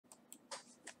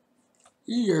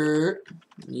Yeah.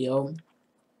 Yo,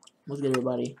 what's good,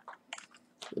 everybody?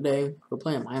 Today we're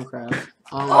playing Minecraft.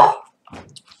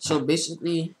 So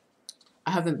basically,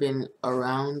 I haven't been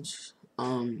around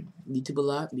YouTube a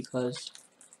lot because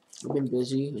I've been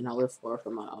busy and I live far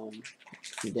from my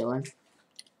from Dylan.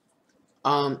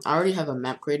 I already have a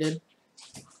map created,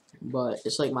 but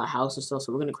it's like my house and stuff.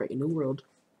 So we're gonna create a new world.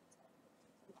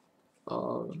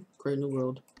 Create a new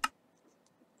world.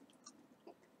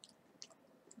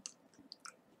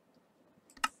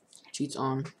 Cheats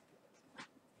on.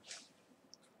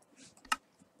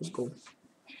 Let's go.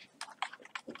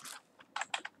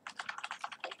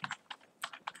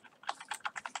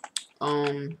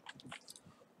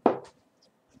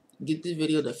 Get this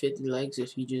video to 50 likes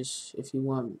if you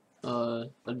want a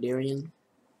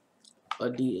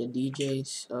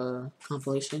DJ's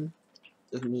compilation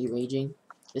of me raging.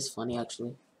 It's funny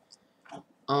actually.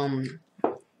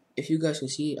 If you guys can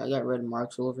see, I got red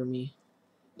marks all over me.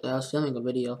 I was filming a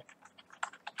video.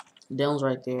 Dylan's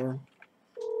right there.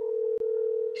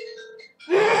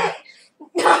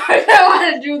 I don't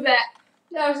want to do that.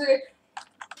 No, I was like,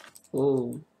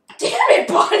 Oh. damn it,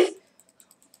 buddy.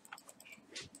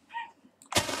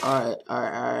 Alright.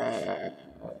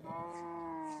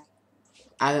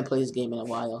 I haven't played this game in a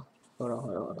while. Hold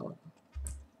on.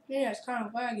 Yeah, it's kind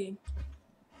of laggy.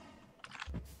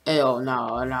 Hey, oh,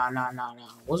 no.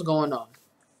 What's going on?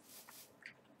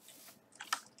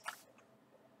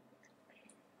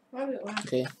 Why is it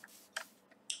laggy?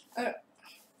 Okay.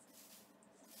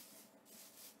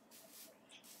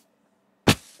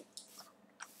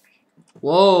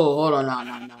 Whoa, hold on, no.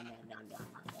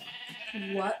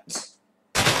 What?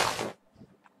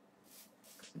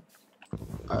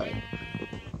 Alright.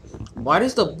 Why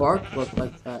does the bark look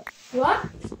like that? What?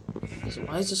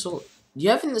 Why is this so... Do you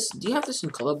have this in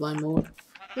colorblind mode?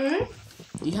 Hmm?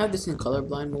 Do you have this in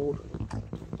colorblind mode?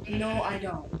 No, I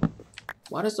don't.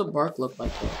 Why does the bark look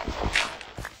like that?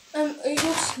 It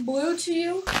looks blue to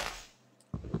you.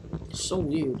 It's so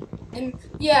weird. And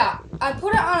yeah, I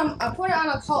put it on a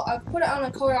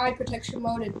color eye protection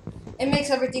mode, and it makes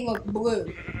everything look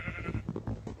blue.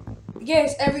 It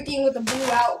gives everything with a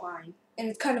blue outline, and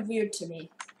it's kind of weird to me.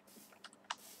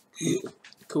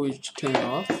 Could we turn it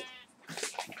off?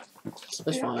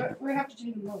 That's fine. We have to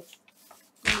change the mode.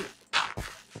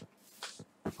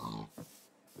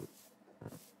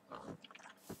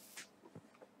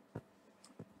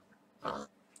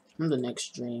 From the next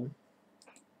stream.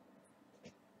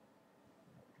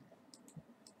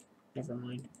 Never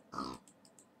mind.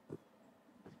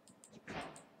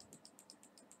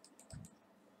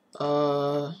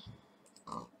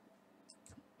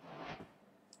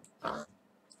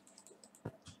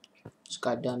 Just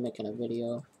got done making a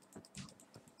video.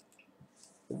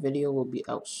 The video will be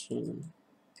out soon.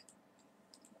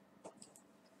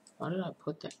 Why did I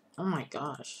put that? Oh my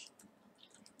gosh.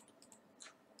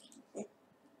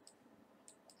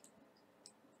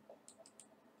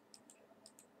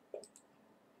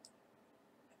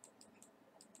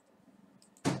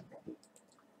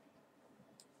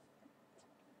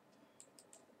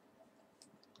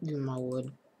 Give me my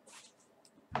wood.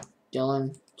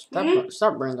 Dylan,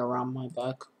 stop bringing around my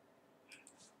back.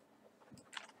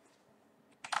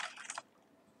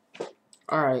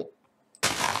 Alright.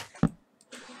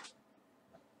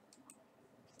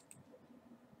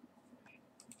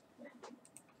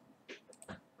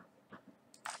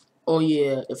 Oh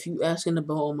yeah, if you asking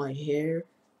about all my hair,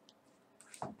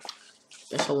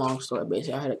 that's a long story.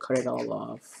 Basically, I had to cut it all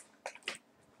off.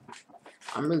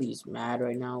 I'm really just mad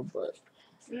right now, but...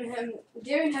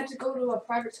 Darion had to go to a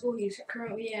private school he's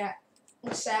currently at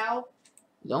in Sal.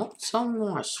 Don't tell me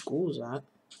where my school's at.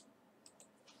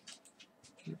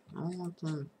 I don't want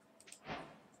them.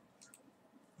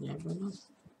 Yeah, but no.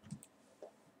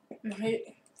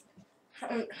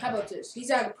 How about this?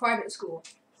 He's at a private school.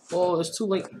 Oh, it's too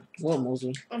late. What,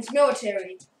 Mosey? It's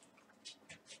military.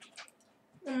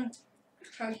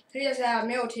 He just at a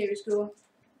military school,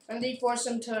 and they forced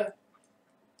him to.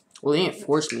 Well, they didn't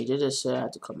force me. They just said I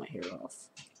had to cut my hair off.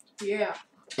 Yeah.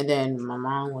 And then my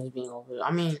mom was being over.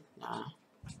 I mean, nah.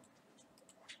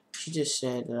 She just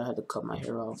said that I had to cut my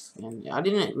hair off, and I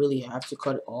didn't really have to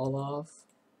cut it all off.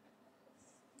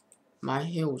 My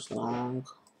hair was long.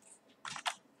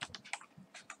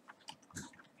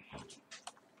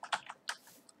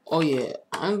 Oh yeah,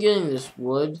 I'm getting this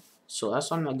wood, so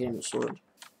that's why I'm not getting the sword.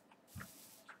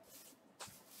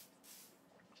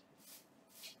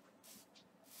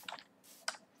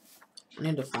 I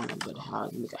need to find a good how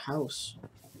to make a house.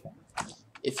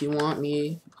 If you want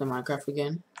me to play Minecraft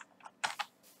again,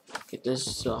 get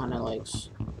this to 100 likes.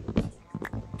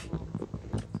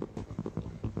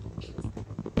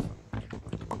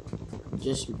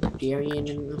 Just Darion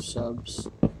and the subs.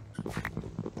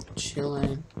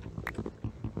 Chilling.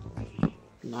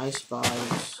 Nice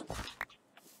vibes.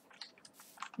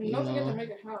 Don't forget to make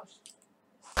a house.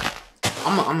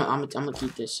 I'm gonna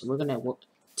keep this. We're gonna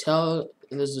tell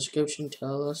in this description.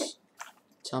 Tell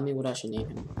me what I should name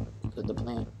him. The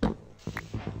plant,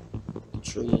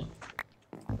 tree,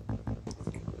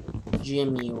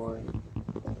 Jimmy or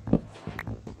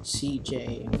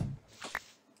CJ.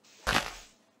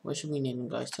 What should we name him,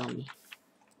 guys? Tell me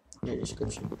in the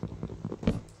description.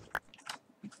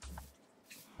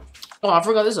 Oh, I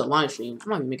forgot this is a live stream. I'm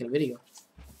not even making a video.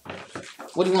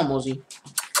 What do you want, Mosey?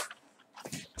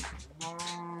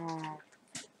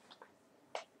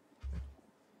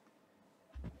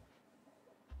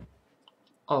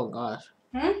 Oh gosh.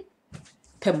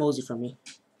 Pet Mosey for me.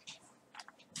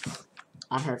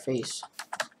 On her face.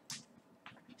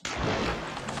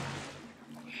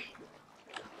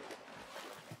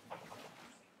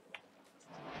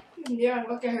 Yeah,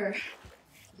 look at her.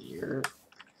 Here.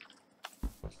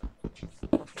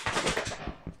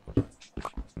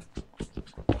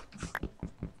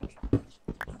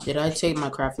 Did I take my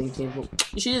crafting table?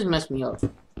 She just messed me up.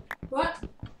 What?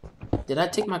 Did I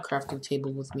take my crafting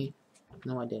table with me?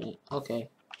 No, I didn't. Okay.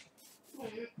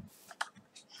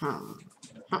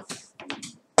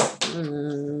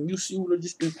 You see what I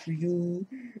just did for you?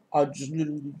 I just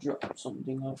literally dropped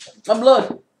something up. My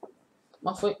blood!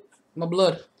 My foot. My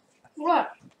blood.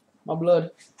 What? My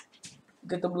blood.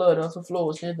 Get the blood off the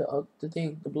floor. It's near the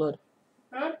thing. The blood.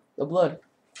 Huh? The blood.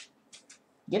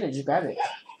 Get it. Just grab it.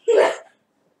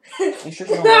 Make sure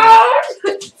you don't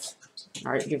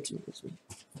Alright, give it to me. Give it to me.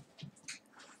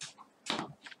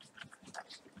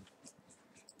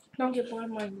 Don't get blood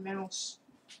on my mouse.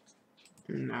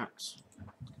 Not.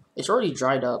 It's already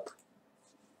dried up.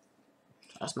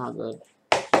 That's not good.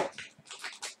 That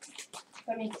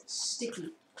makes it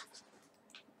sticky.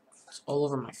 It's all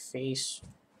over my face.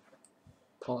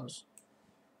 Pause.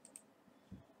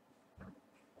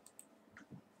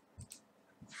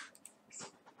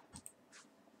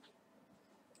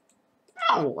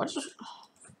 Ow!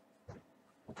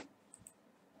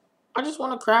 I just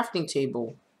want a crafting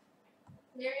table.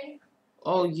 Darion?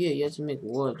 Oh yeah, you have to make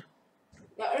wood.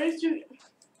 Yeah,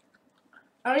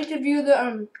 I need to view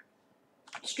the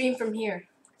stream from here.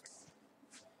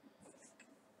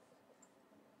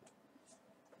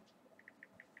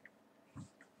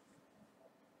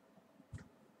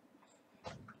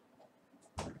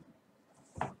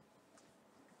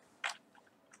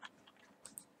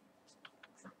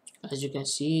 As you can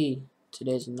see,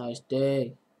 today's a nice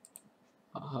day.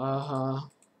 Ha ha.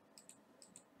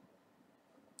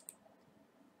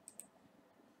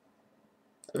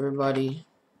 Everybody,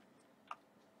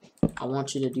 I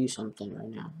want you to do something right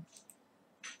now.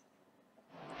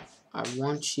 I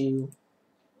want you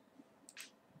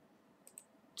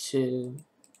to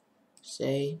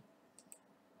say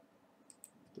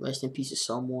rest in peace to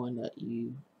someone that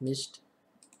you missed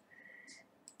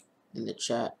in the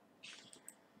chat.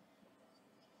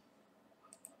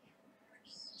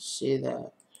 Say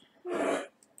that.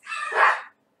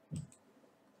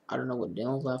 I don't know what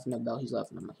Dylan's laughing about. He's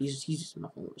laughing at my. He's just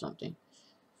laughing or something.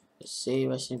 But say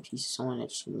rest in peace to someone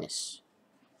that you miss.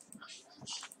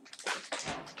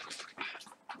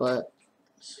 But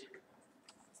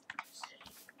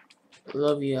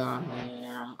love you,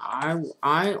 man.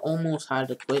 I almost had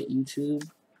to quit YouTube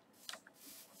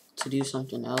to do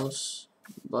something else,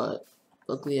 but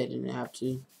luckily I didn't have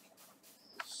to.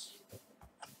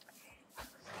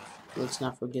 Let's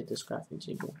not forget this crafting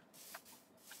table.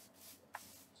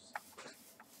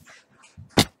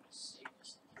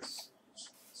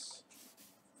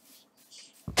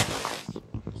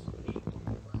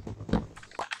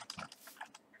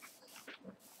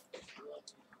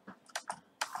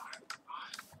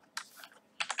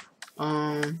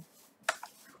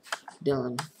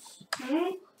 Dylan,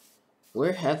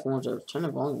 wear headphones or turn the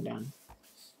volume down.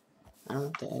 I don't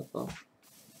want the echo.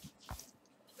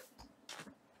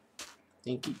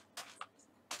 Thank you.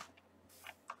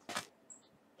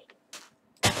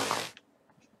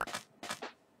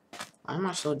 Why am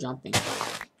I still jumping?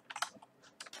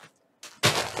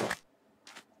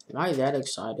 Am I that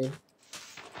excited?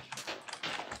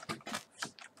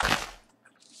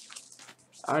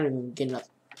 I don't even get nothing.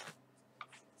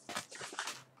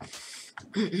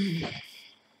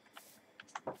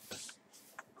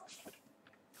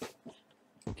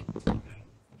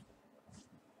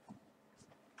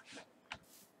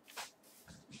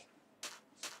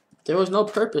 There was no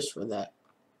purpose for that.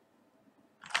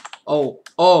 Oh,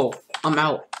 I'm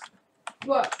out.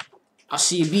 What? I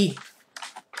see a bee.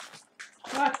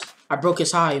 What? I broke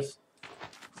his hive.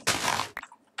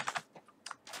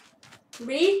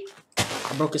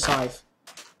 broke his hive.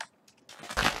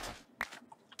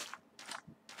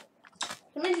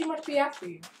 That means he must be after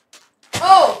you.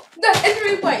 Oh! It's a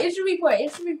replay. It's a replay.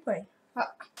 It's a replay.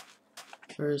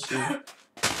 Where is he?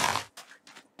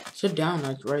 Sit down,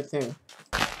 like right there.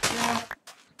 Yeah.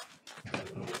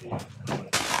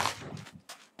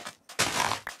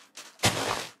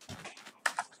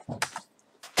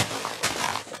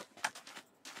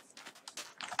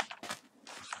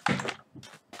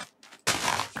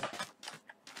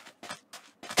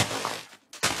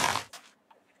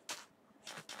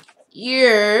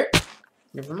 Yeah.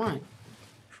 Never mind.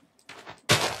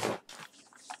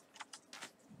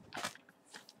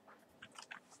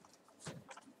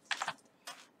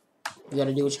 You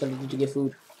gotta do what you gotta do to get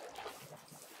food.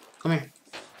 Come here.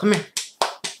 Come here.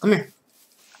 Come here.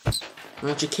 I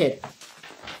want your kid.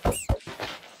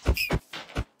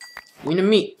 We need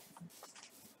meat.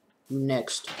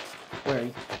 Next. Where are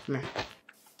you? Come here.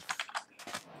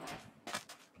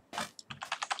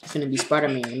 It's gonna be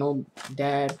Spider-Man. No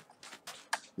dad.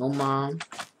 No mom.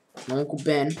 No Uncle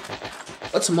Ben.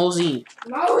 What's Mosey?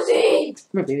 Mosey!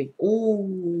 Come here, baby.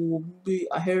 Oh,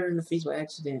 I hit her in the face by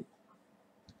accident.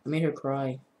 I made her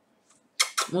cry.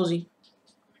 Mosey.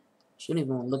 She don't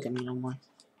even want to look at me no more.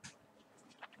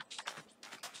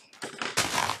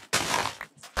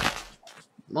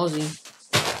 Mosey.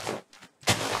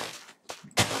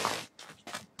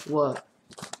 What?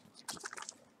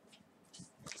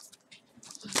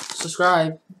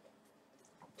 Subscribe.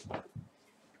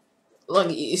 Look,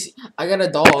 you see, I got a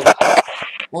dog.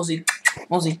 Mosey.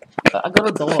 Mosey. I got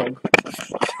a dog.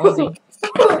 Mosey.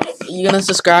 You gonna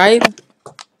subscribe?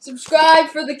 Subscribe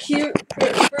for the cute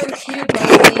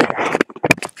Mosey.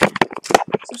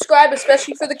 Subscribe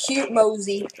especially for the cute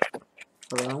Mosey.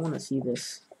 Hold on, I wanna see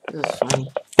this. This is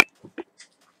funny.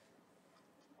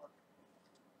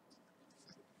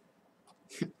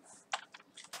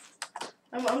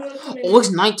 I'm gonna come in. Oh,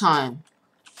 it's nighttime.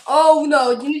 Oh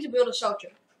no, you need to build a shelter.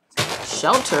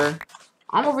 Shelter?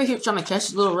 I'm over here trying to catch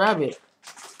this little rabbit.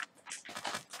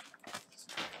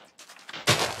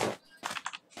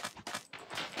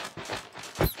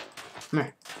 Come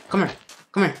here. Come here.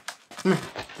 Come here. Come here.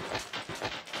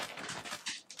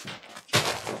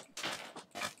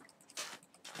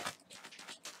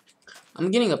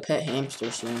 I'm getting a pet hamster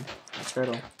soon. A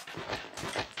turtle.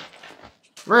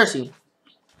 Where is he?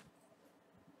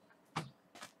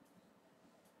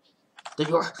 There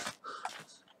you are.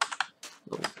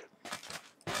 Oh.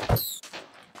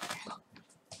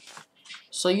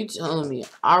 So you telling me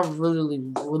I really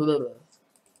do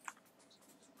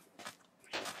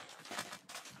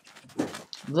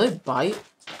they bite?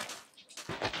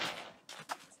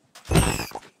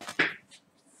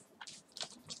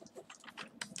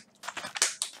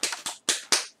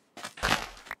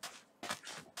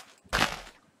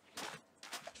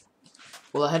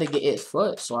 Well, I had to get its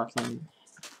foot so I can.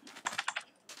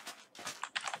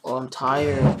 Oh, I'm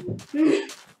tired.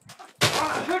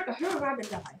 I heard a rabbit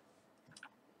die.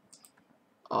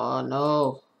 Oh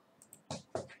no.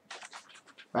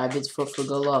 Rabbit's foot for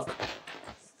good luck.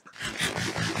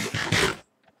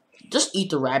 Just eat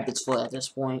the rabbit's foot at this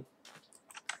point.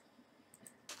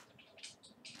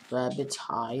 Rabbit's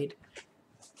hide.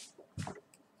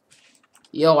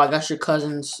 Yo, I got your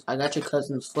cousin's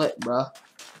foot, bruh.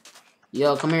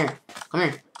 Yo, come here. Come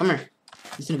here. Come here.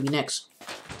 He's gonna be next.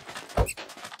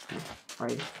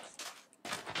 Alright.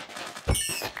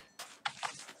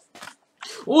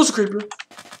 Oh, it's a creeper.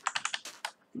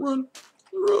 Run.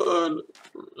 Run.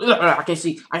 I can't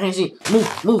see. I can't see.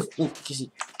 Move. Move. Move. I can't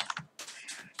see.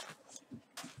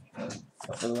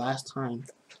 For the last time.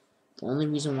 The only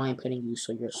reason why I'm petting you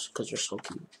so because you're so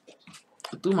cute.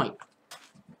 Do my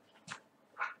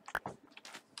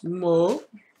Mo.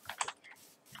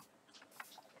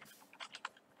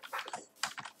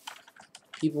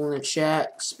 People in the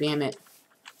chat, spam it.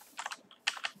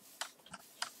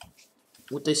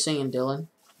 What they saying, Dylan?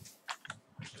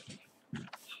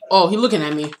 Oh, he looking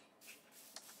at me.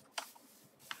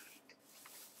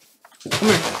 Come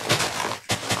here.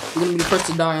 You're gonna be the first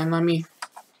to die, and not me.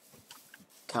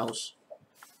 Cows.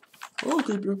 Oh,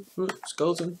 creeper.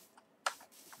 Skeleton.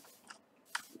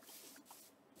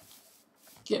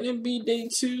 Can it be day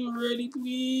 2 already,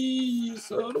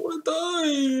 please? I don't want to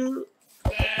die.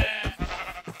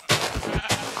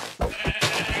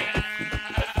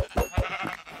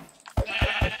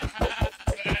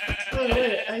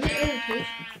 Wait, are you in the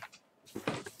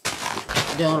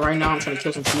Dylan, right now I'm trying to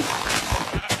kill some sheep.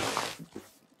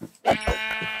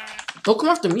 Don't come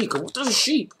after me, cause there's a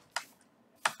sheep.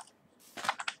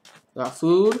 Got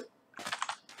food.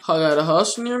 I got a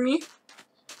house near me.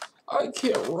 I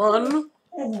can't run.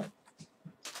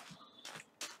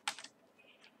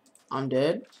 I'm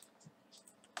dead.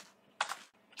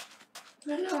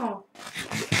 No.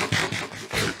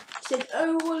 Said I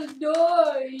don't want to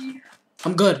die.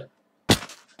 I'm good.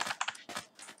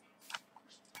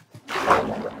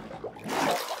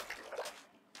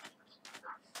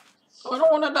 I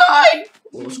don't want to die.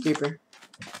 Oh, Screeper.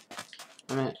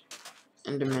 I'm at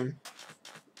Enderman.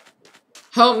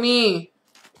 Help me.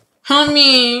 Help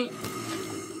me.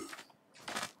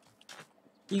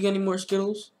 You got any more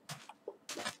Skittles?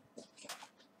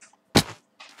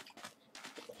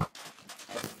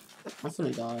 I'm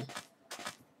finna die.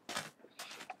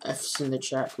 F's in the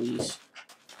chat, please.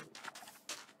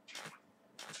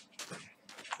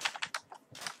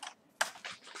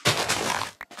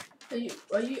 Are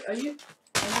you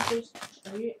being chased?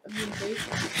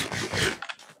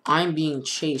 I'm being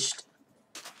chased.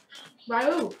 By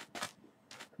who?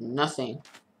 Nothing.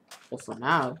 Well, for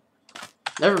now.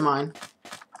 Never mind.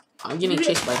 I'm getting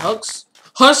chased by Husk.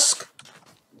 Husk!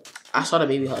 I saw the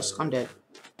baby Husk. I'm dead.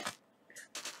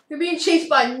 You're being chased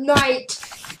by night.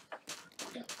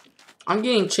 I'm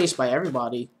getting chased by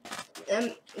everybody.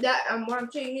 And what I'm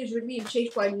saying is you're being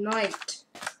chased by night.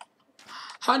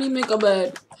 How do you make a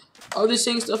bed? Are they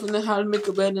saying stuff in the how to make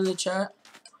a bed in the chat?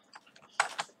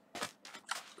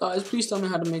 Guys, please tell me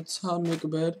how to make a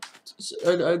bed.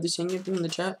 Are they saying anything in the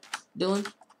chat, Dylan?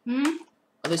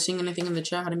 Are they saying anything in the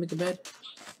chat how to make a bed?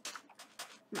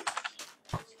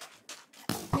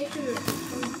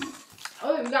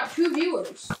 Oh, we got 2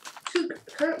 viewers.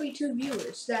 Currently 2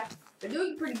 viewers that are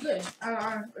doing pretty good.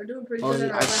 Are doing pretty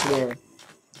good. I swear.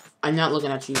 I'm not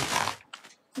looking at you.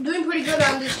 I'm doing pretty good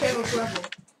on this channel's level.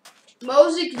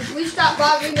 Mosey, can you please stop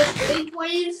bothering us,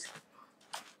 please?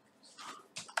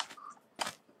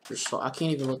 So I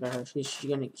can't even look at her. She's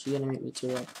gonna make me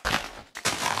tear up.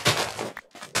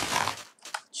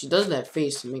 She does that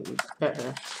face to make me pet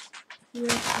her.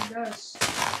 Yes, she does.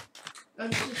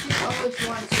 And she always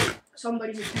wants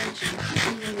somebody's attention,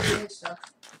 even when we're doing stuff.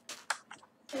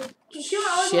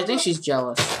 I think she's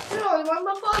jealous. No, I want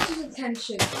my boss's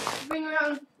attention. Bring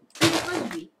around Peter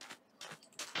Frisbee.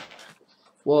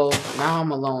 Well, now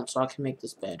I'm alone, so I can make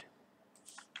this bed.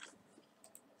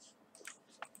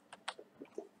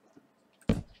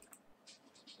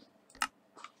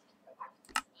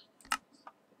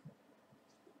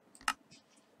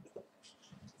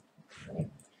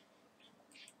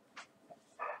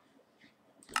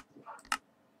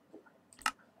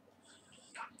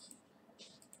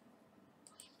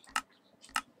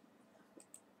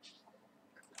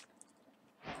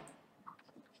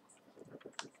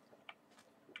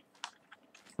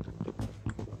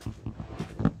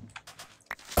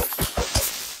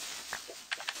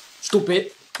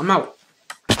 Stupid. I'm out.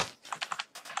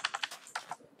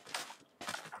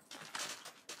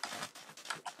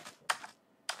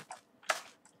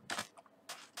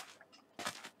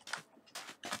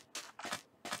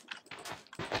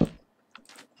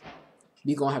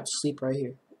 You gonna have to sleep right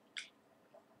here.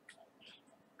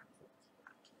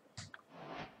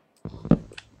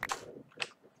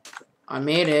 I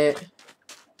made it.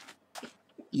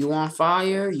 You on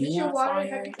fire? You on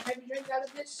fire? Have you drank out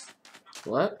of this?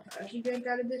 What? Have you drank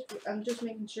out of this? I'm just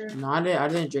making sure. No, I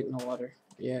didn't drink no water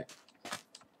yet.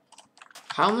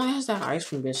 How long has that ice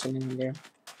cream been sitting in there?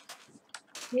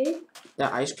 Me?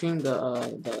 That ice cream,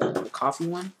 the coffee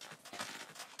one?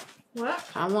 What?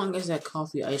 How long has that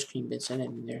coffee ice cream been sitting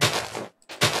in there?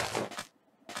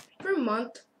 For a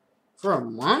month. For a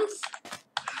month?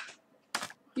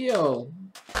 Yo,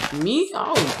 me? I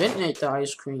was been at the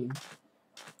ice cream.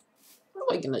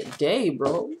 Like in a day,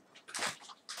 bro.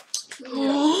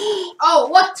 Oh,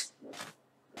 what?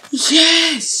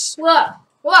 Yes! What?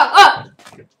 What?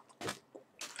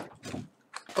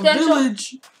 A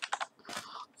village!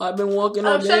 I've been walking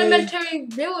all day. A sedimentary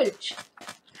village.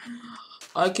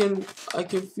 I can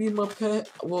feed my pet.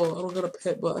 Well, I don't got a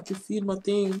pet, but I can feed my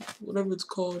thing, whatever it's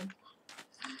called.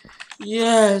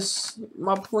 Yes!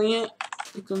 My plant,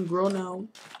 it can grow now.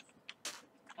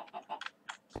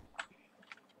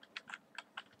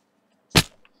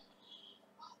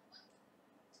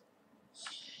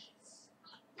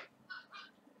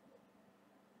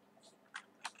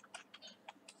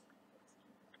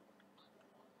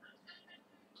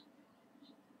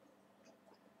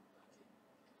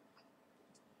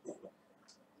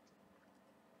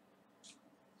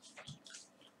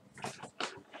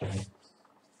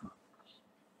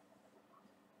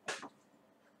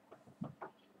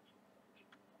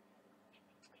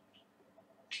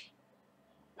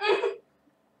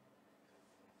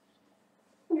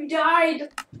 You died.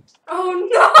 Oh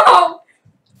no!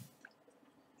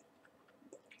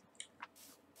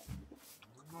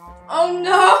 Oh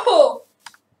no!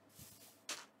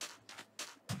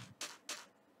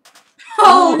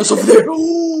 What's over there?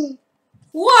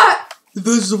 What? The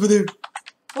village is over there.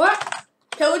 What?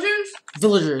 Pillagers?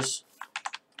 Villagers.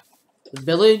 The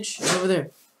village is over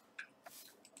there.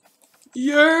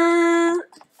 Yeah.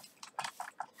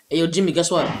 Hey, yo, Jimmy, guess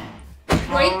what?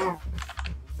 Wait.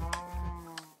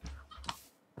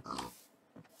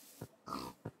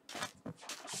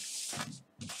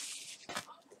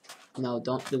 No,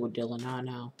 don't do it, Dylan. Not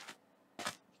now.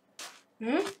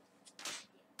 Hmm?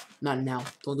 Not now.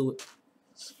 Don't do it.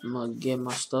 I'm gonna get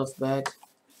my stuff back.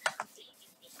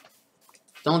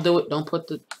 Don't do it. Don't put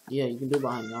the... Yeah, you can do it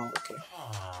behind me. Oh, okay.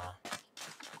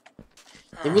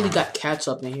 They really got cats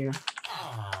up in here.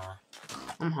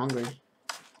 I'm hungry.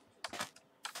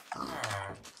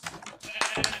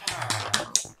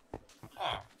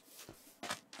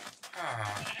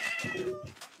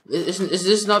 Is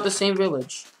this not the same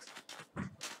village?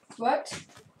 What?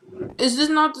 Is this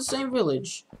not the same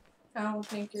village? I don't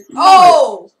think it.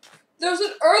 Oh! There's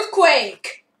an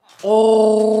earthquake!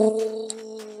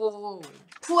 Oh!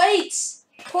 Plates!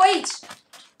 Plates!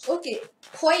 Look it.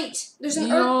 Plate. There's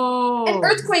an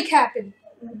earthquake happened.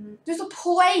 There's a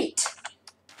plate.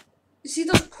 You see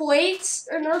those plates?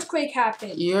 An earthquake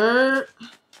happened. You're...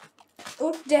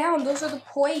 Look down. Those are the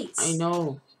plates. I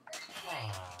know.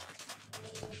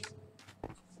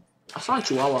 I saw a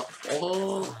Chihuahua.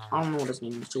 Oh, I don't know what his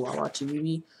name is. Chihuahua,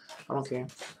 TVB. I don't care.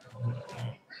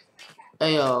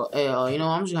 Hey yo, you know,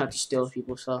 I'm just gonna have to steal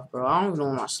people's stuff, bro. I don't even know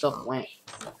where my stuff went.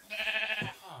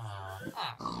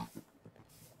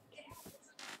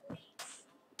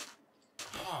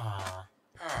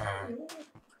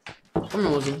 Come on,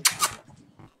 Mosey.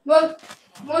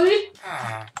 Mosey?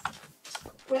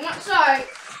 We're outside.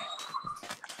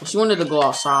 Well, she wanted to go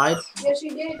outside. Yes, she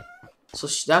did. So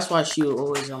that's why she was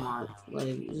always on my, like,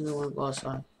 you don't want to go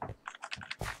outside.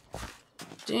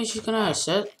 Dang, she's gonna have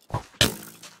set.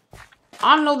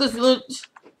 I know this village.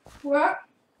 What?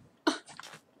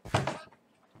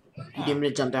 You need me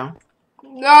to jump down?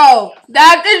 No,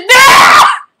 that is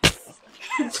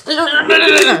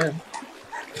there!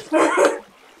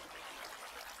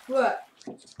 What?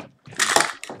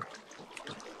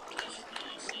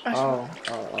 Oh, I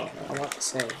want to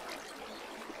say.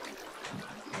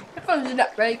 I can't do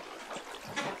that, right?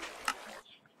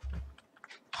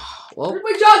 Well, Look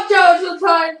my shock tower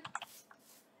sometime.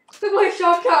 Look my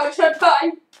shock tower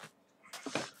sometime.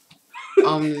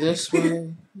 This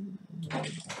way.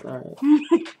 Alright.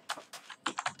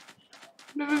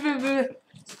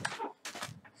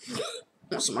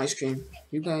 Want some ice cream?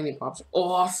 You got any pops?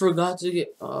 Oh, I forgot to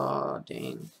get. Oh,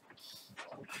 dang.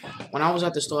 When I was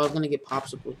at the store, I was gonna get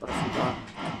popsicles, but I forgot.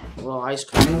 Well, ice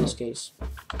cream in this case,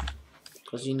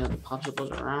 because you know the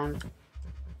popsicles are around.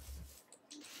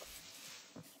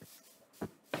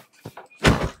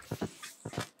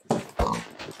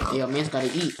 Yo, man's gotta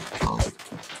eat.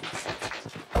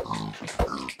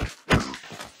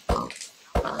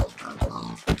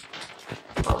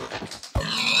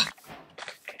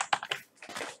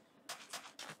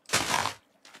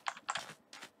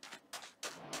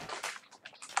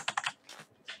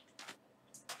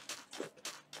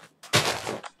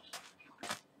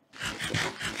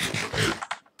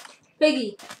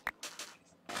 Piggy.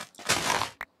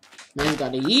 Man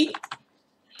gotta eat.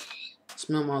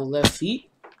 Smell my left feet.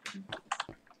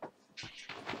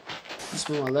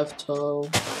 Smell my left toe.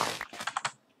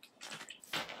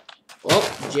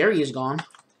 Oh, Jerry is gone.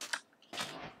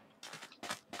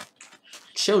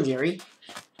 Chill, Jerry.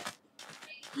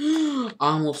 I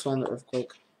almost fell in the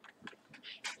earthquake.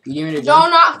 You need me to jump? Do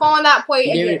not fall on that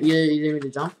plate again. You need me to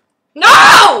jump?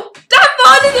 No! Stop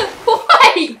falling in the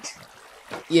plate!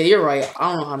 Yeah, you're right.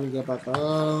 I don't know how to get back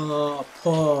up.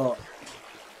 Oh.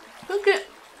 Look at...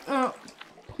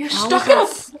 You're stuck in a...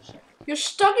 You're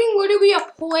stuck in literally a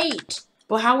plate.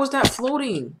 But how was that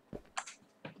floating?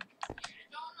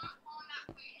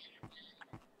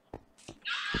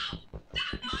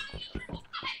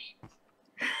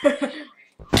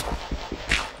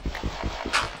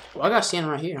 Well, I got sand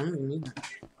right here. I don't even need that.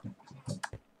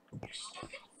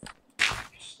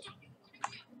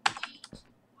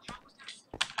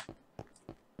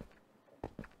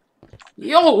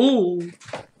 Yo!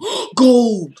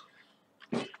 Gold!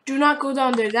 Do not go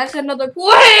down there. That's another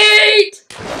plate!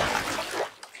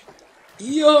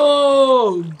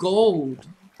 Yo! Gold!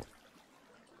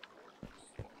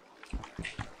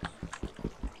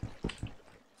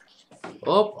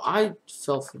 Oh, I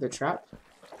fell for the trap.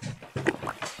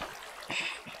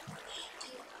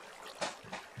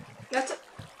 That's...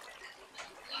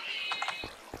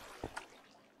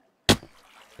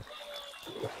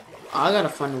 I gotta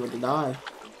find a way to die.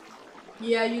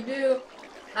 Yeah, you do.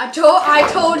 I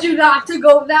told you not to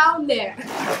go down there.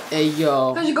 Hey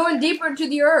yo. Because you're going deeper into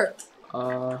the earth.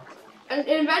 And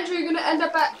eventually you're gonna end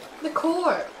up at the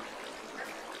core.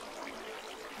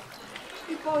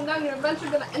 You're falling down, you're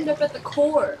eventually gonna end up at the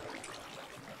core.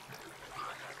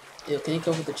 Yo, can you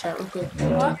cover the chat real quick?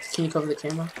 What? Can you cover the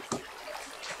camera?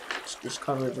 Just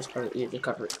cover it, yeah, just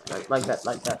cover it. Like that.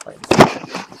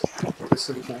 Just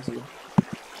so we can't see.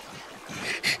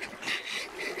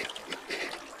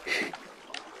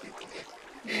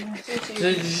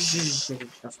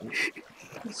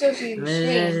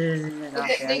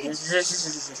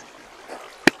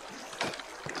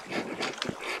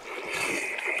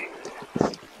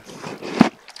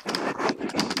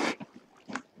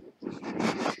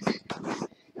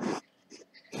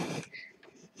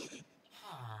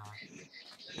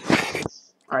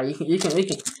 Alright, you can.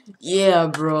 Yeah,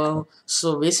 bro.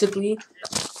 So basically,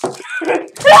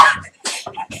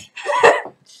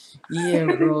 yeah,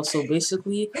 bro. So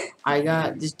basically, I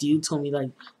got this dude told me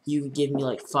like, you give me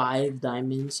like 5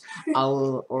 diamonds,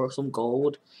 or some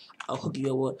gold. I'll hook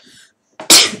you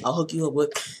up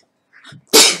with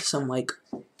some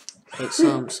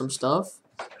some stuff.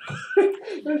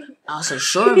 I was like,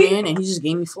 sure, man, and he just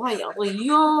gave me flight. I was like,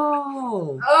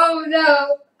 yo. Oh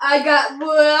no, I got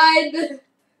blind.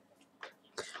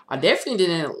 I definitely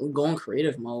didn't go in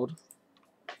creative mode.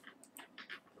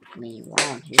 I mean,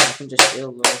 while I'm here, I can just feel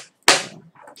a little.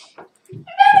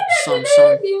 Some.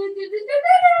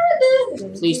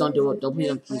 Please don't do it. Don't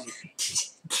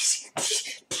please.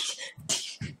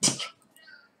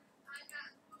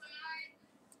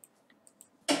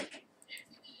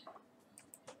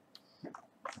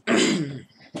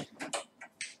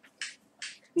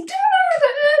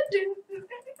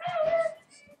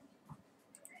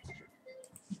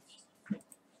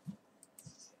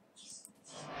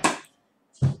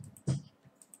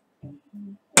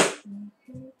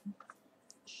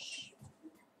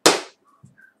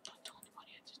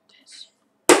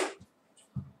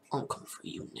 I'll come for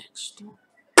you next.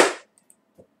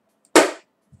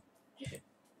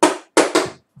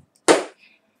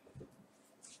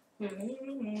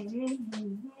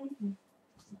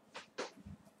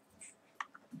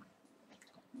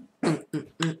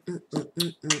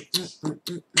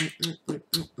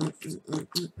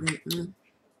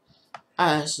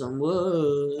 I have some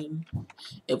wood.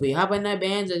 If we hop in that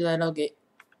band, that'll get.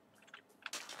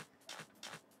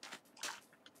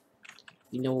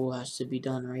 You know what has to be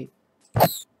done, right?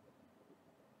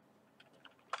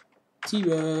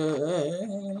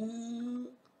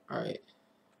 Alright.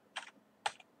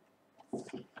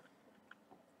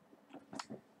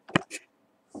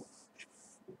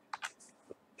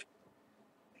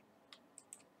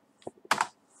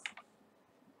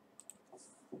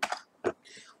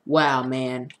 Wow,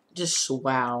 man. Just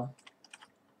wow.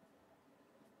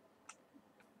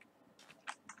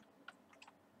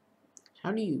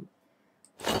 How do you...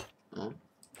 Oh.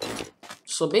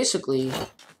 So basically,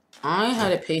 I had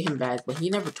to pay him back, but he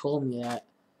never told me that.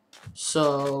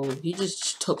 So, he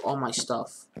just took all my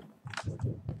stuff.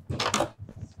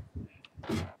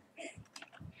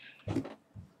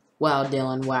 Wow,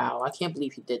 Dylan, wow. I can't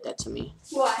believe he did that to me.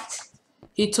 What?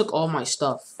 He took all my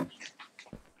stuff.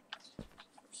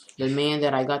 The man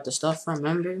that I got the stuff from,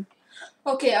 remember?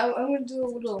 Okay, I'm gonna do a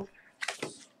little.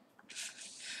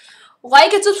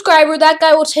 Like and subscribe, or that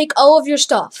guy will take all of your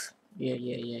stuff. Yeah.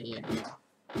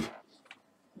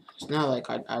 It's not like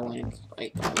I went,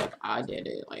 like I did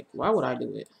it. Like, why would I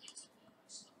do it?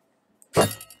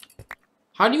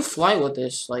 How do you fly with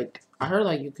this? Like, I heard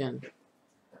like you can.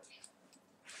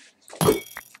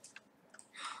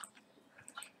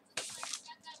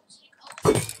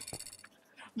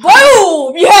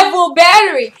 Boom! You have a full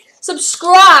battery.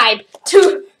 Subscribe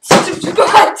to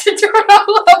turn on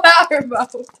low power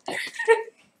mode.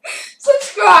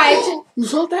 Subscribe. You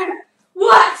saw that?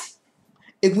 What?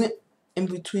 It went in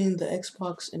between the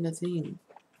Xbox and the thing.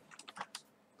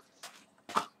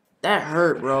 That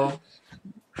hurt, bro.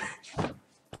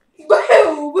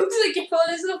 Boom! Looks like your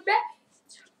phone is so bad.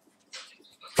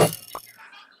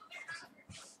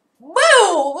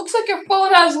 Boom! Looks like your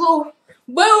phone has a little.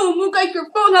 Boom! Looks like your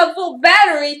phone has full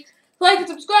battery. Like and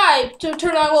subscribe to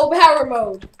turn on low power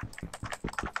mode.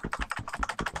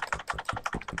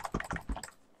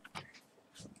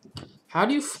 How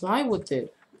do you fly with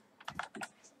it?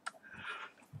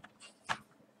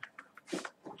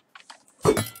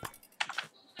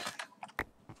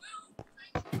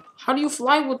 How do you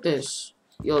fly with this?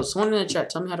 Yo, someone in the chat,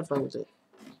 tell me how to fly with it.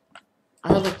 I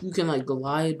heard like you can like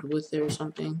glide with it or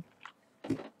something.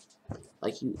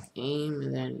 Like you aim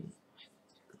and then.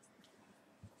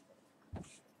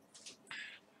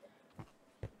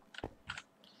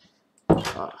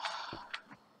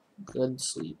 good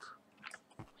sleep.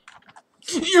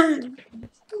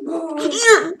 Oh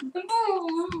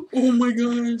my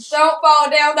gosh. Don't fall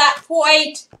down that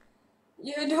point.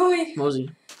 You're doing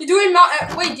Mosey. You're doing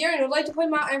Mount wait, Darion, would like to play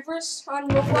Mount Everest on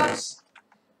Roblox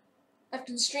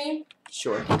after the stream?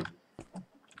 Sure.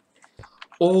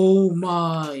 Oh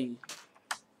my.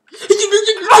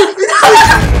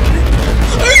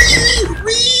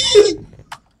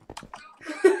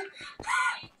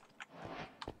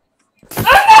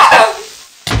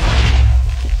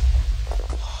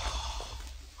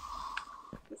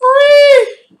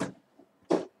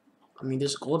 I mean,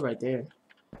 there's gold right there.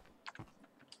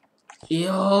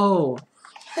 Yo!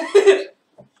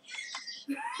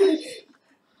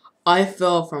 I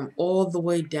fell from all the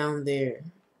way down there.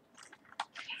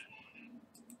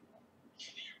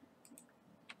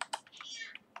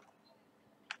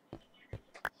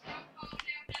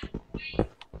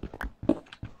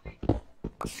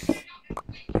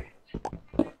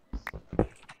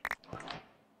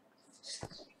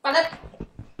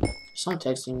 Someone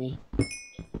texting me.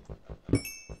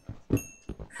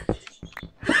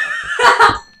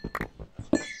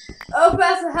 Oh,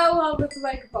 Pastor, how long with the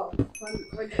microphone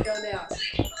when you go down?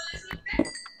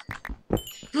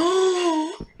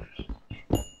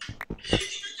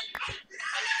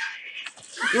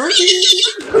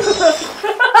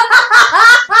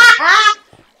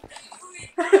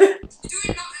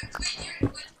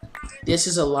 This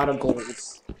is a lot of gold.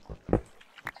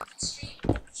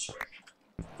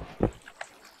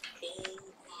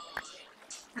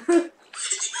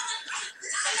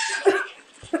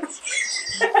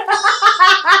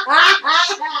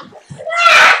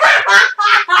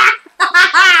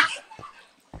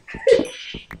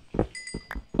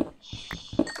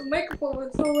 The microphone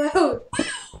was so loud.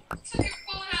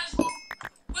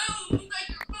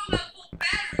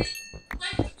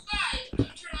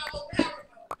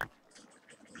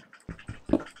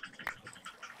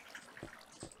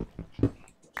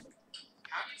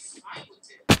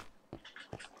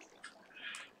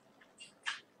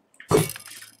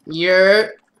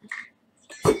 You're...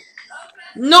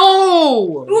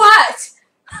 No! What?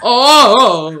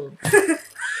 Oh!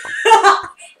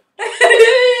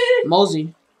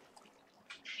 Mosey.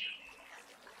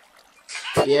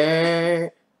 Yeah.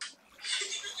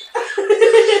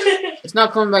 It's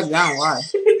not coming back down. Why?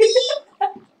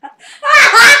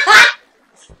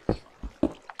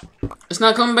 It's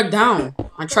not coming back down.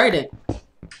 I tried it.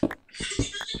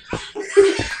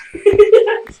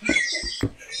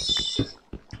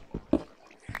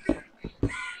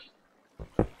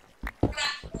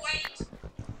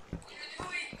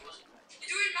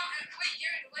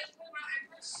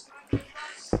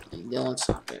 Dylan,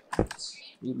 stop it.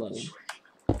 You buddy.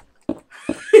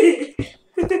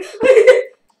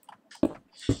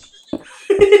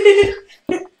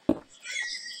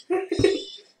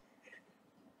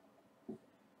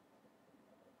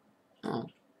 Oh.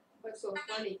 What's so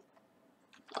funny?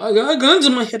 I got guns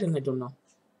in my head and I don't know.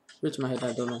 Where's my head?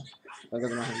 I don't know. I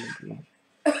got in my head. I don't know.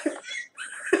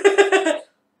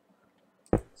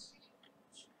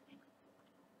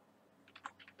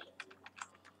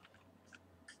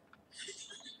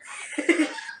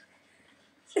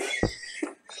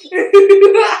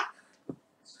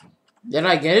 Did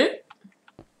I get it?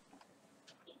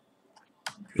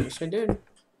 Yes, I did.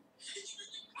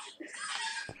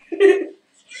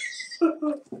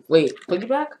 Wait,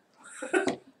 piggyback?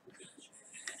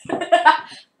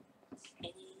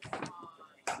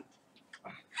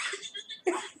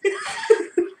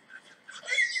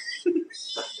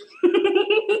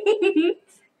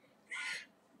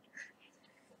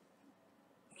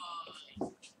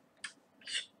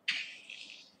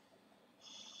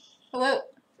 Hello.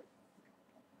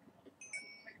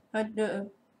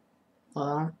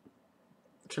 I'm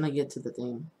trying to get to the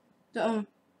thing.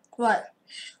 What?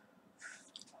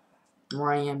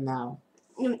 Where I am now.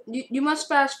 You must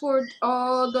fast forward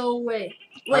all the way.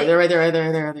 Wait. Right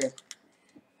there.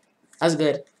 That's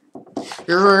good.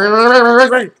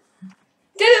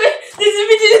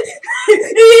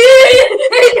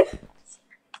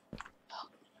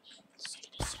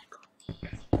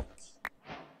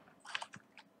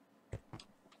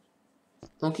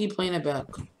 Don't keep playing it back.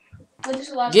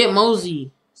 Get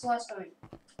Mosey. It's the last time.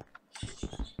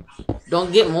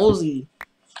 Don't get Mosey.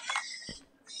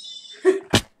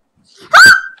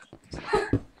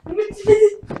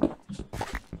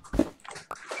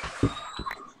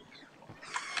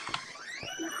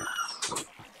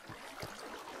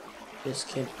 This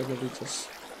kid literally just...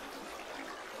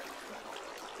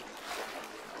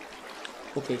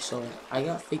 Okay, so I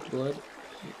got fake blood.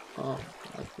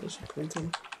 Like this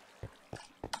printing.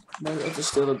 Maybe I'll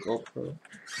just steal the GoPro.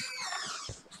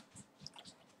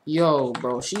 Yo,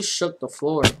 bro, she shook the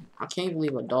floor. I can't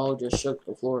believe a dog just shook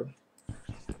the floor.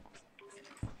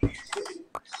 I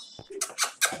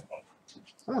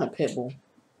want a pit bull.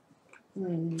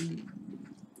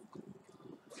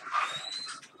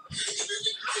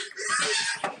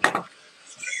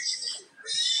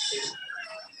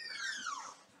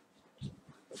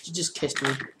 She just kissed me.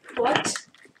 What?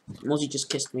 Mosey just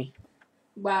kissed me.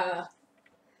 Wow.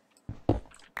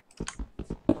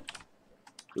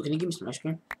 Yo, can you give me some ice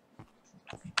cream?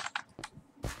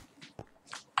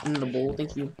 In the bowl,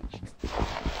 thank you.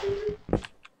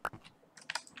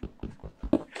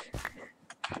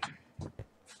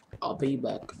 I'll pay you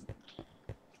back.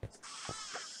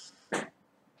 Did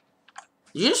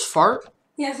you just fart?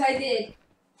 Yes, I did.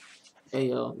 Hey,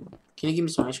 can you give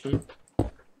me some ice cream?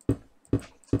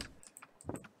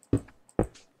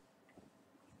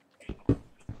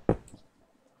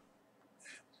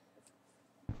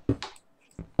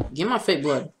 Give my fake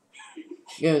blood.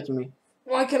 Give it to me.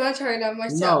 Why can I try it out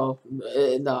myself?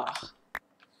 No, nah.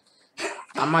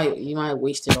 You might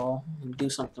waste it all and do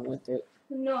something with it.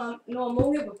 No, I'm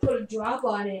only gonna put a drop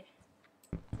on it.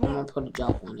 I'm gonna put a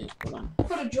drop on it. Hold on.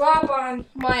 Put a drop on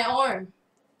my arm.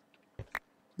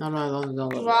 No.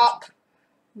 Drop.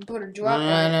 Put a drop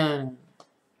on it.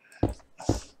 No.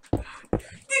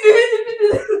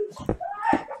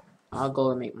 I'll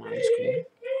go and make my ice cream.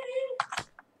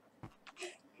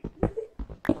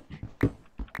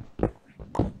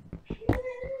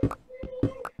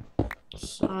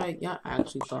 Sorry, y'all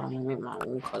actually thought I'm gonna make my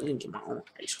own cousin get my own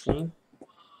ice cream.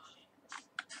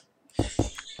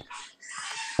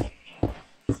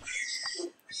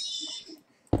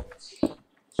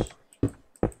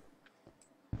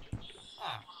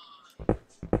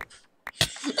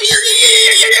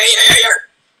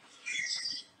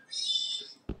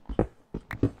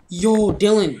 Yo,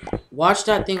 Dylan, watch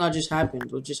that thing that just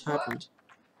happened. What just happened?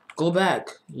 Go back.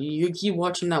 You keep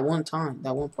watching that one time,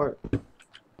 that one part.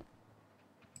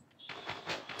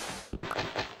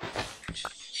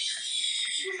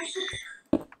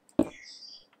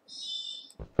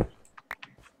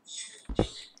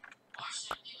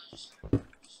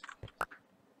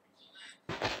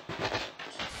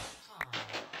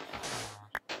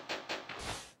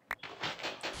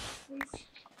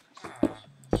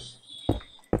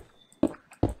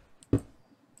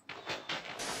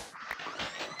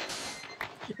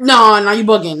 Nah, now you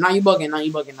bugging.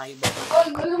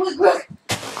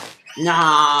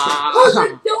 Nah.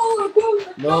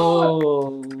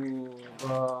 No,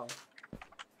 bro.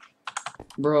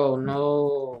 Bro,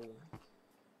 no.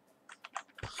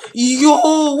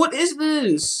 Yo, what is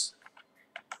this?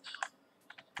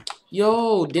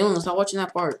 Yo, Dylan, stop watching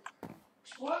that part.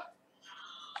 What?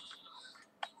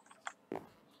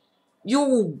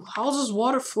 Yo, how's this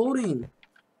water floating?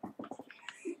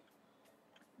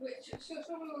 Wait, show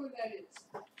me what that is.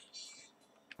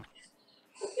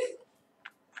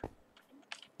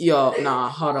 Yo, nah,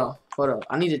 hold up.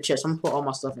 I need a chest. I'm gonna put all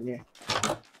my stuff in here.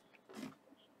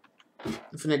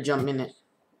 I'm finna jump in it.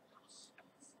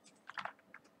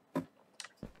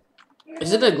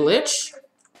 Is it a glitch?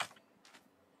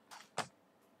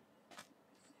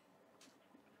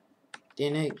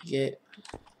 Didn't get...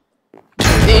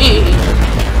 Dang!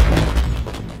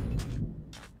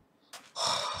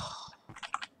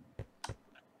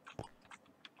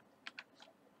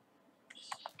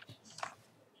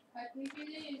 I think it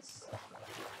is.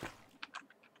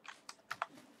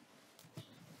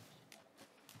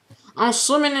 I'm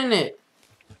swimming in it.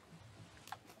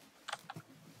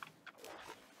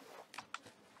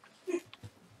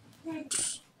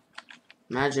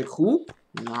 Magic hoop?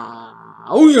 Nah.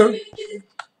 Oh yeah.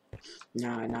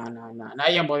 Nah. Nah,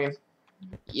 you're bugging.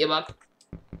 You bug.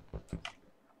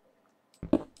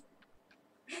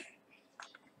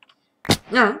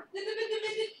 Yeah.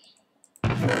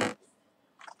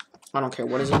 I don't care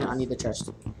what is in it. I need the chest.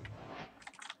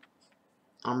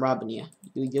 I'm robbing you.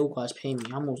 You guys pay me.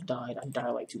 I almost died. I died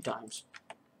like 2 times.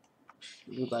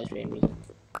 You guys pay me.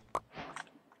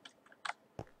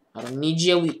 I don't need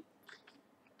you.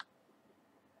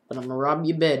 But I'm gonna rob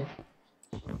your bed.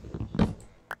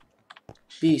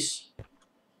 Peace.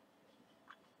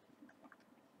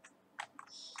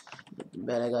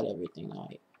 Bet I got everything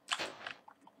right.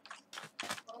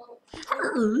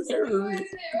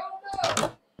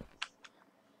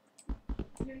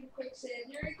 You're in quicksand.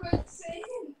 You're in quicksand.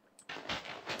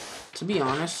 To be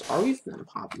honest, are we feeling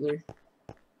popular?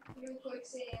 You're in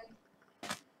quicksand.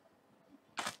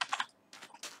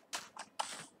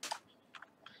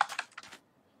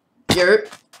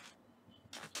 Yerp.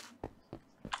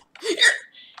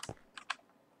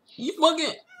 You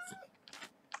bugging.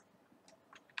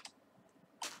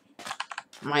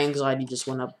 My anxiety just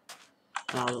went up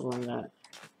when I was doing that.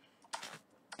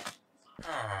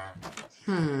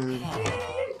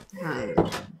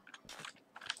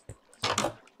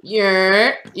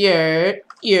 Yeah.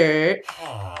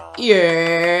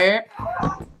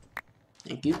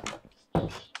 Thank you.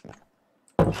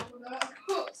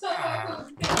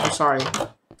 I'm sorry.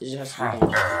 It just has to be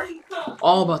done.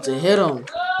 Oh, about to hit him.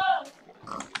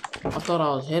 I thought I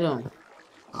was hit him.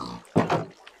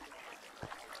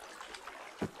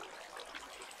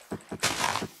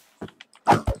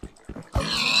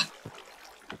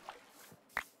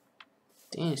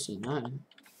 Didn't see nothing.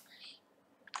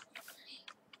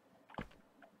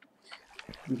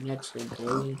 Next to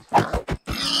Blaze.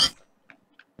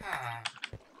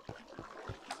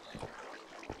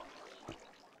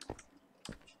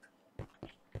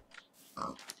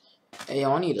 Hey,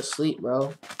 yo, I need to sleep,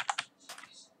 bro.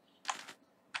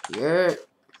 Yeah.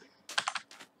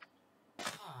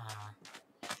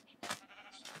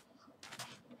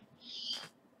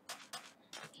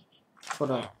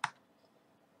 Hold up.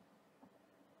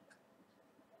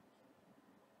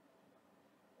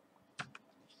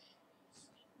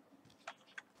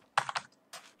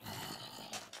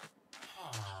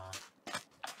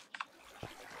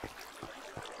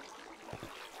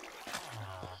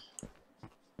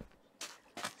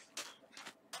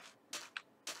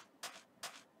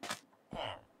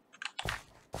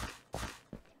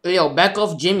 Hey, yo, back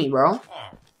off Jimmy, bro.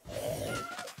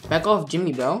 Back off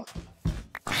Jimmy, bro.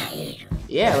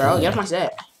 Yeah, bro. Get off my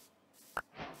set.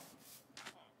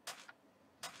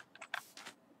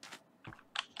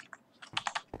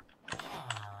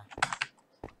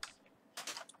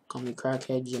 Call me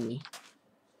crackhead Jimmy.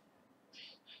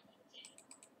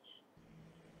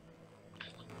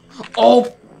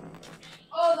 Oh!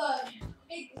 Oh,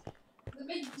 the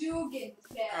big Dugan's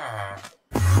back.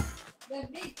 The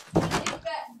big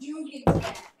fat Dugan's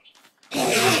back.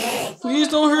 Please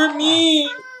don't hurt me!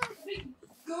 The big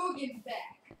Dugan's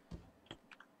back.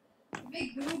 The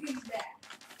big Dugan's back.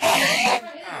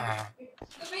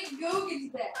 The big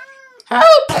Dugan's back.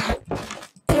 Help!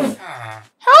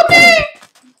 Help me!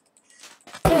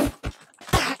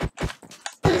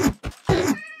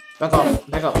 Back off.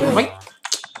 Back off. Wait.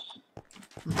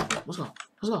 Let's go.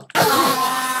 Let's go.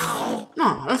 No,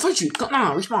 don't fight you.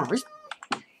 No, respawn.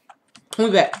 Pull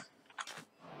me back.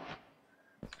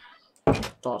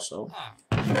 Thought so.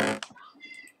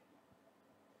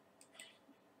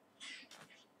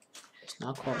 It's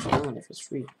not called stealing if it's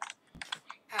free.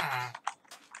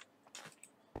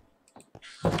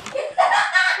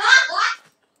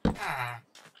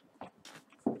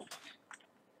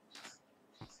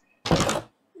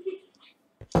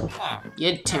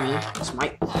 Yeah, Timmy. It's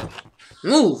my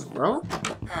move, bro.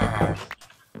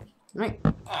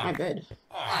 My bed.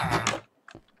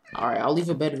 Alright, I'll leave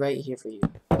a bed right here for you.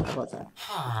 How about that?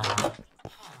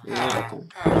 You're welcome.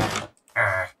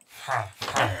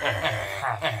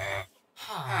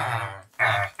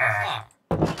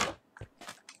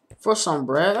 For some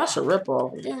bread? That's a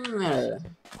ripoff. Yeah.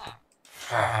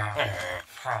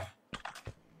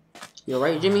 You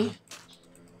alright, Jimmy?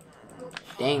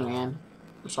 Dang, man.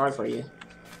 I'm sorry for you.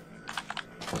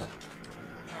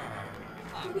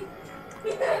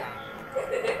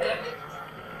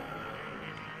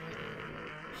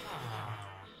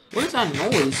 What is that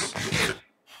noise?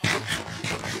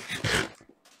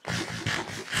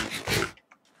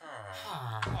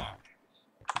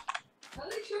 How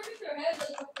they turning their head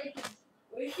like a freaking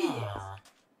idiot?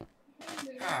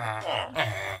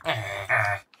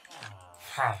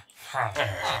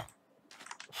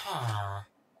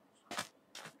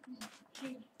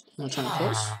 You trying to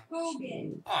kiss? Dugan.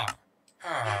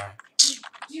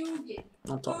 Dugan.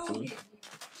 Don't talk to me.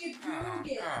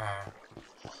 Dugan.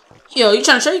 Yo, you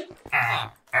trying to shake? The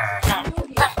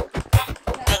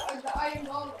Iron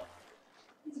Golem.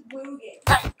 He's a Boogan.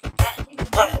 He's a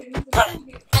Boogan.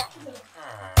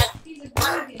 He's a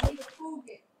Boogan. He's a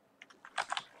Boogan.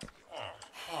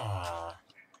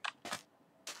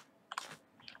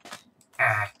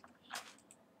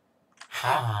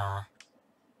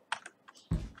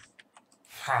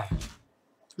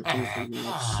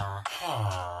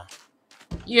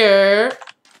 Yeah.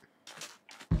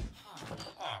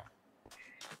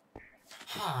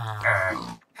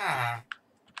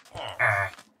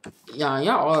 Yeah,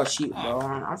 y'all all cheap, bro.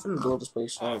 I'm finna blow this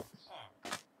place up.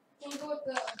 We'll go with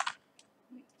the.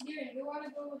 You want to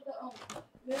go with the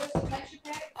realistic texture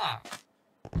pack?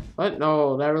 What?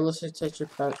 No, that realistic texture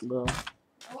pack, bro.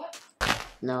 What?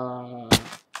 No.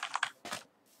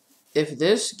 If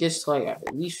this gets to like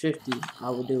at least 50, I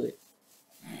will do it.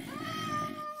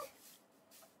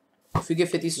 If we get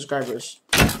 50 subscribers.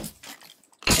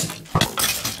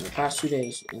 past 2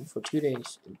 days, and for 2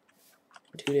 days,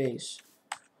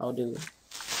 I'll do it.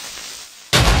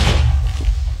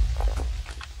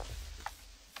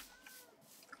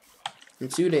 In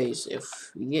 2 days,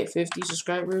 if we get 50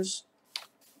 subscribers,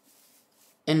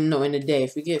 and no, in a day,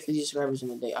 if we get 50 subscribers in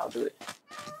a day, I'll do it.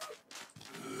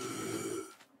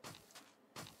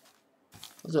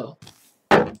 Let's go.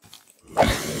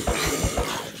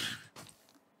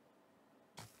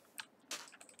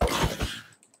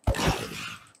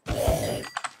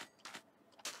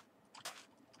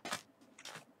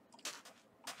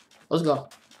 Let's go.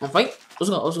 On fight. Let's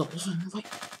go. Let's go. Let's go. On fight.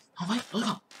 On fight. Let's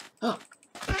go. Oh.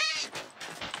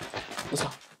 Let's go.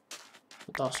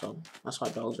 I thought so. That's why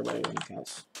dogs are better than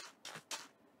cats.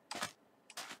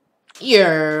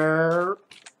 Yeah.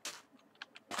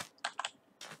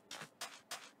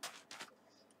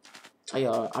 Hey,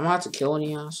 I'm gonna have to kill one of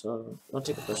y'all, so don't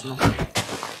take it personal.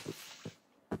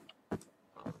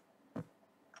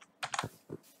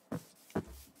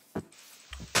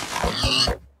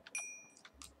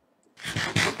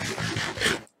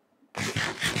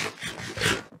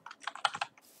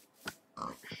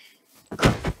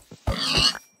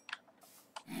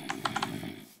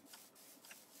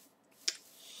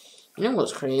 You know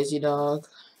what's crazy, dog?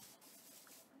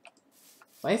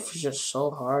 Life is just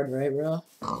so hard, right, bro?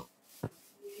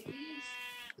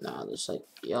 Nah, just like,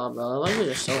 yo, bro, life is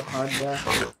just so hard, bro.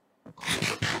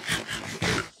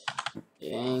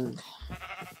 Dang.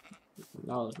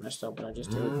 That was messed up what I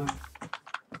just did.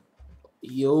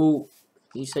 Yo.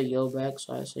 He said yo back,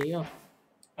 so I said yo.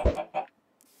 I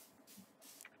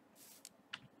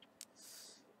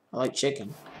like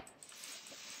chicken.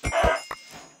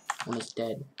 When it's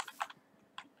dead.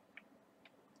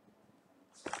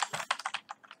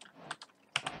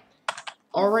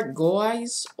 Alright,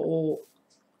 guys.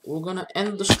 We're gonna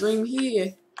end the stream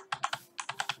here.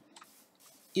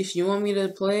 If you want me to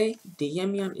play,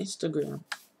 DM me on Instagram.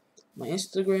 My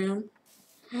Instagram.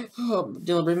 Oh,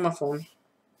 Dylan, bring my phone.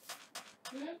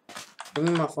 Bring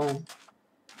me my phone.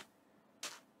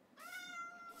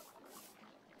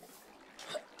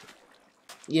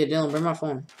 Yeah, Dylan, bring my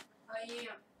phone. I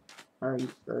am.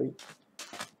 Alright.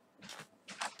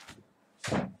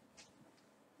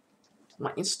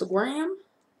 My Instagram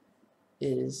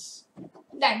is...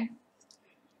 Then.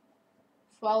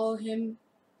 Follow him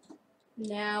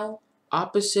now.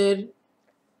 Opposite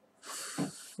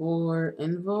for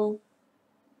info.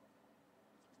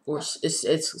 Or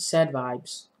it's sad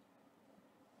vibes.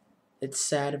 It's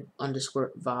sad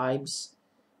 _ vibes.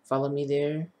 Follow me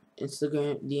there.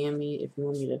 Instagram, DM me if you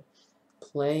want me to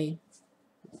play.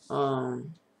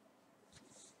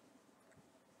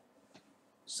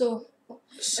 So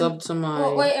sub to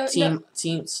my team.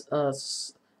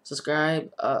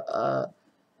 Subscribe.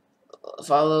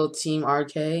 Follow Team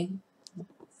RK.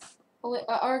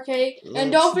 RK,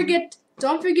 and don't forget.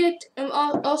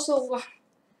 Also,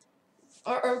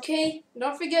 RK.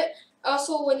 Don't forget.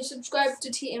 Also, when you subscribe to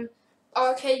Team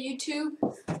RK YouTube,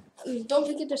 don't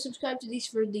forget to subscribe to these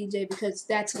for DJ because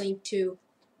that's linked too.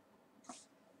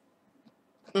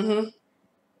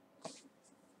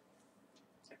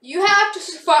 You have to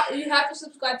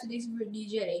subscribe to these for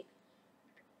DJ.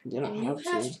 You don't have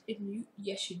to.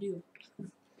 Yes, you do.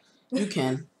 You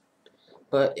can,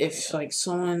 but if like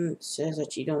someone says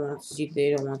that they don't want you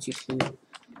to,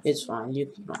 it's fine.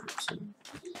 You don't have to.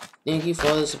 Thank you for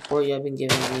all the support you have been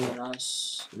giving me and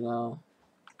us. You know,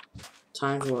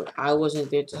 times where I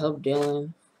wasn't there to help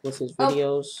Dylan with his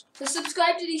videos. So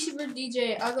subscribe to DC for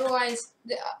DJ.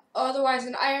 Otherwise,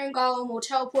 an iron golem will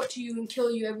teleport to you and kill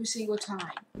you every single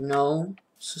time. No,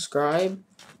 Subscribe,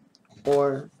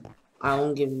 or I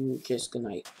won't give you a kiss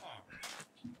goodnight.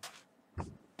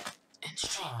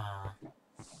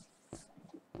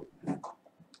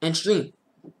 And stream.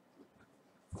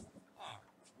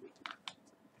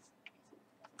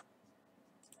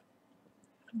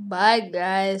 Bye,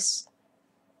 guys.